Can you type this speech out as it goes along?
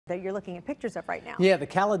that you're looking at pictures of right now. Yeah, the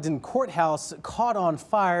Gallatin Courthouse caught on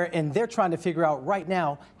fire, and they're trying to figure out right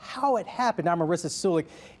now how it happened. Now Marissa Sulik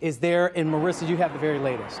is there, and Marissa, you have the very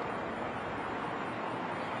latest.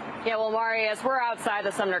 Yeah, well, Marius, we're outside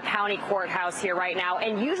the Sumner County Courthouse here right now,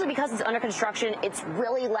 and usually because it's under construction, it's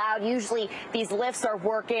really loud. Usually these lifts are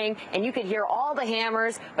working, and you can hear all the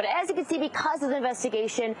hammers. But as you can see, because of the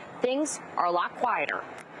investigation, things are a lot quieter.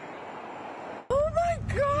 Oh,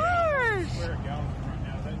 my gosh! We're at Gallatin right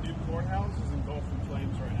now. That new courthouse is engulfed in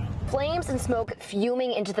flames right now. Flames and smoke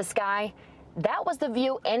fuming into the sky. That was the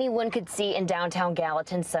view anyone could see in downtown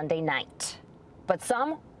Gallatin Sunday night. But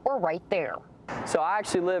some were right there. So I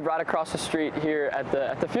actually live right across the street here at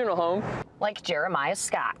the funeral home. Like Jeremiah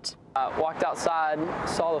Scott. Walked outside,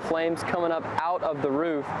 saw the flames coming up out of the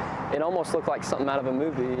roof. It almost looked like something out of a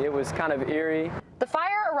movie. It was kind of eerie. The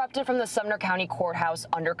fire erupted from the Sumner County Courthouse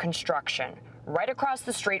under construction, right across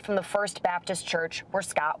the street from the First Baptist Church where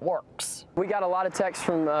Scott works. We got a lot of texts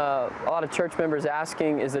from a lot of church members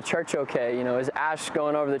asking, is the church okay? You know, is ash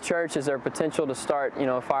going over the church? Is there potential to start,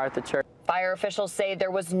 a fire at the church? Fire officials say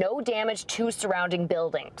there was no damage to surrounding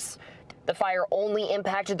buildings. The fire only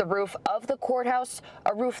impacted the roof of the courthouse,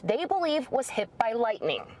 a roof they believe was hit by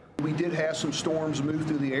lightning. We did have some storms move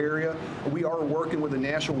through the area. We are working with the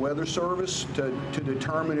National Weather Service to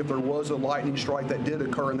determine if there was a lightning strike that did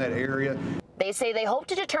occur in that area. They say they hope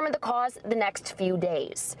to determine the cause the next few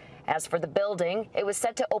days. As for the building, it was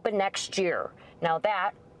set to open next year. Now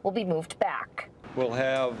that will be moved back. We'll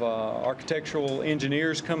have architectural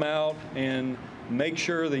engineers come out and make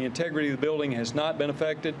sure the integrity of the building has not been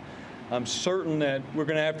affected. I'm certain that we're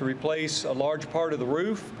going to have to replace a large part of the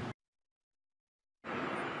roof.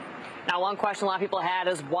 Now, one question a lot of people had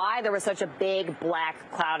is why there was such a big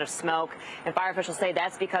black cloud of smoke. And fire officials say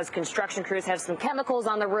that's because construction crews have some chemicals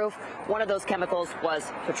on the roof. One of those chemicals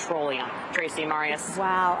was petroleum. Tracy, Marius.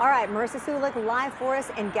 Wow. All right, Marissa Sulik live for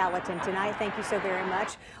us in Gallatin tonight. Thank you so very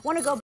much. Want to go